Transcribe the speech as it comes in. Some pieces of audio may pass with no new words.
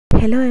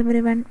Hello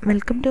everyone,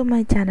 welcome to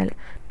my channel.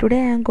 Today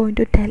I am going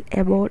to tell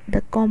about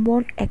the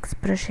compound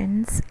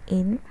expressions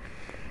in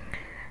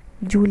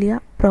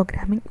Julia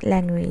programming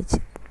language.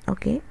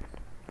 Okay,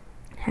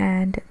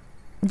 and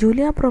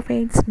Julia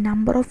provides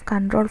number of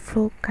control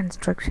flow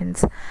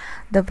constructions.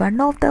 The one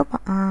of the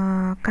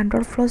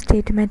control flow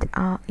statement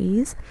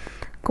is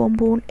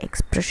compound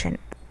expression.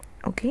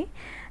 Okay,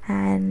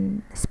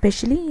 and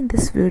especially in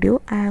this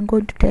video I am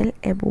going to tell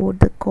about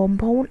the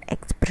compound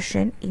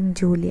expression in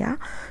Julia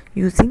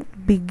using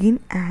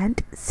begin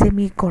and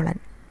semicolon.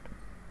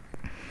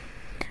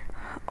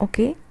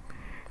 Okay,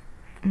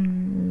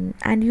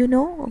 and you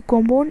know,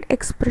 compound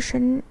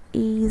expression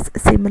is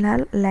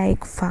similar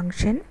like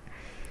function,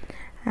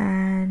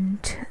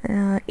 and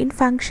in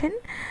function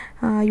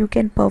you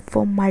can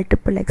perform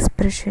multiple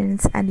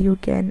expressions and you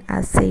can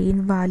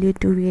assign value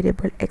to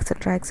variable,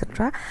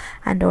 etc.,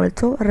 and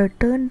also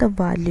return the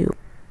value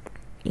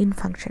in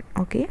function.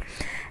 Okay,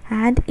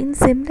 and in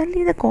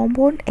similarly the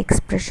compound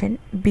expression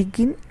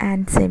begin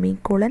and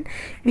semicolon,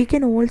 we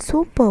can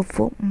also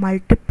perform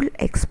multiple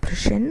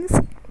expressions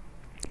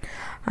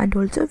and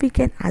also we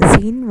can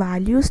assign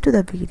values to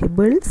the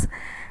variables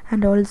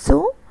and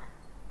also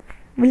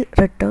will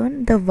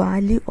return the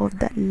value of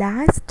the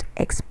last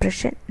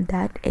expression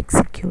that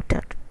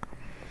executed.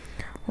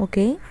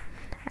 Okay,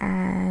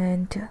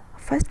 and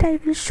first I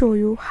will show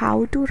you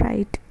how to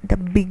write the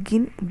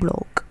begin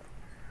block.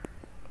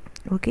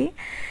 Okay,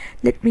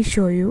 let me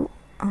show you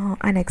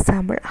an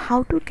example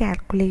how to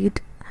calculate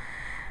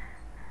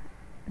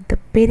the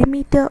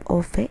perimeter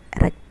of a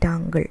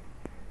rectangle.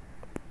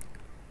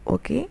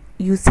 Okay,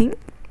 using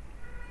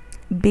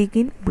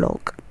begin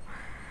block.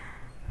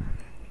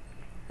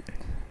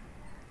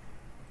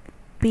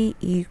 P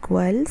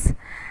equals,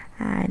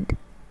 and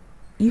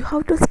you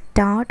have to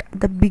start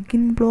the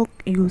begin block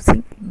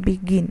using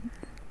begin.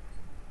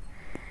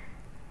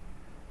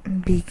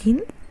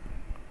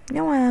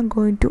 Now I am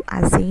going to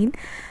assign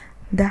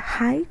the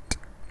height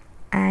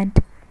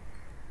and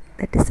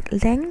that is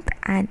length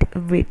and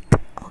width.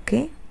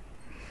 Okay,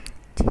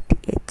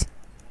 GTH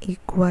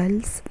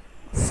equals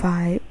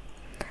 5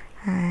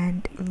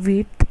 and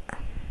width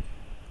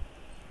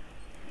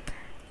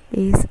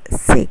is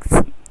 6.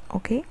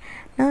 Okay,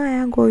 now I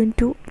am going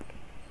to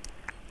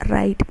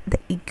write the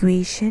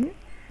equation.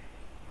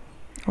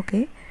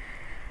 Okay,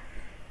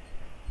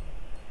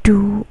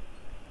 2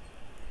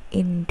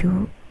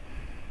 into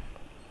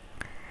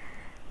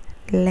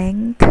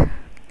length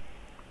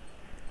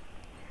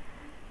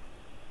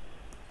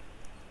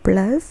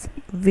plus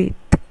width.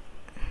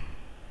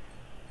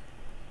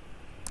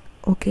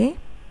 Okay,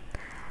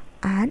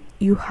 and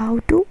you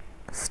have to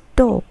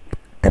stop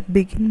the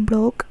begin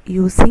block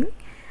using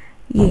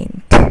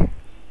end.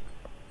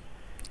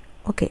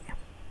 Okay,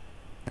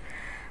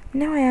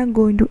 now I am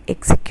going to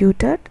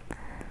execute it.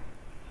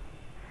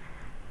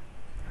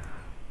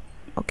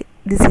 Okay,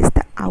 this is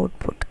the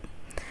output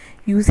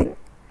using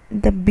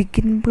the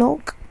begin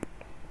block.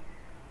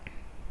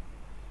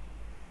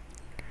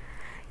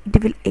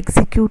 It will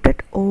execute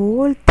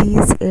all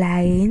these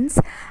lines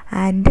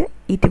and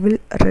it will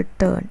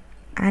return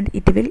and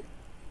it will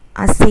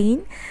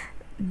assign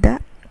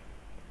the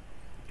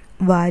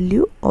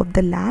value of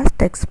the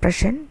last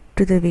expression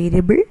to the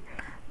variable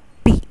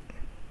p.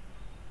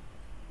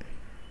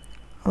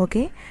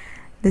 Okay,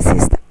 this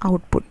is the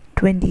output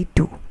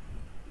 22.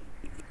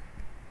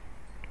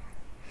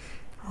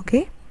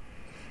 Okay,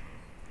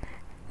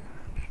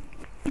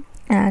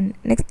 and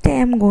next I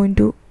am going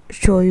to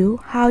show you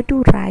how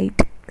to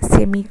write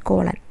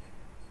semicolon.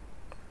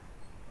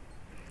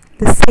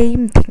 The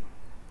same thing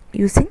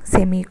using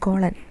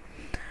semicolon.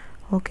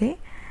 Okay,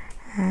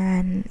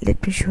 and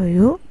let me show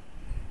you.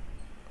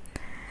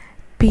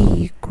 P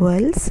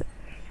equals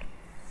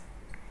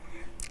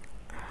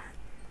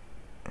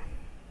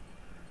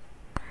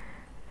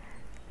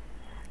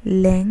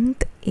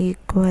length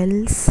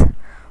equals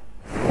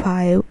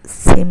 5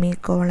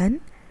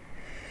 semicolon,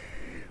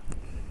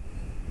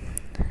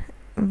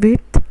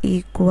 width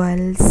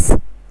equals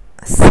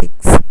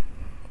 6.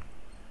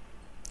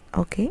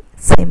 Okay,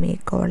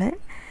 semicolon,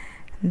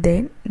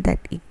 then that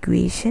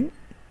equation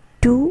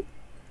 2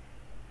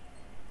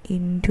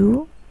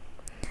 into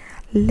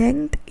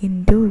length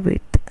into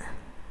width,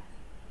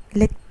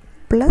 length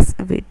plus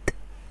width.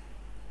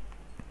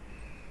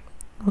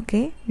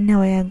 Okay,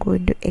 now I am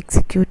going to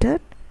execute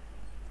it.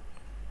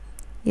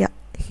 Yeah,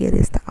 here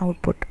is the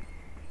output.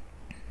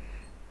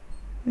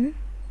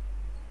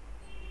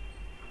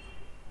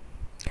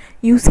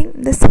 Using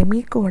the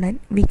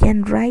semicolon, we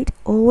can write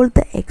all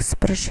the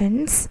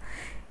expressions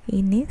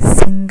in a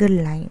single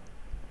line.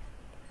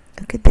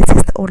 Okay, this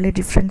is the only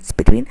difference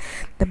between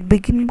the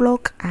begin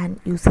block and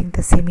using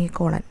the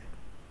semicolon.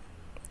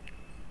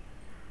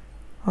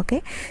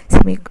 Okay,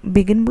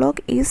 begin block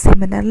is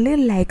similarly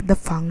like the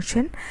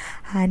function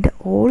and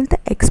all the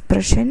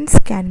expressions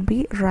can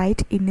be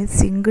write in a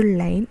single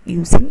line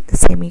using the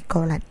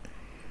semicolon.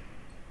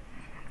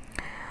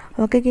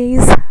 Okay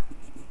guys,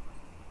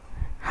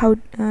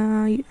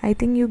 I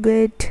think you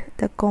get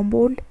the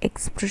compound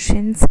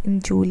expressions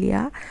in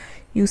Julia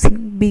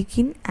using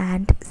begin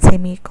and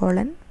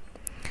semicolon.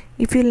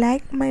 If you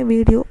like my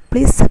video,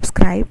 please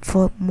subscribe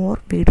for more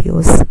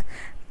videos.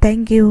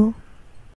 Thank you.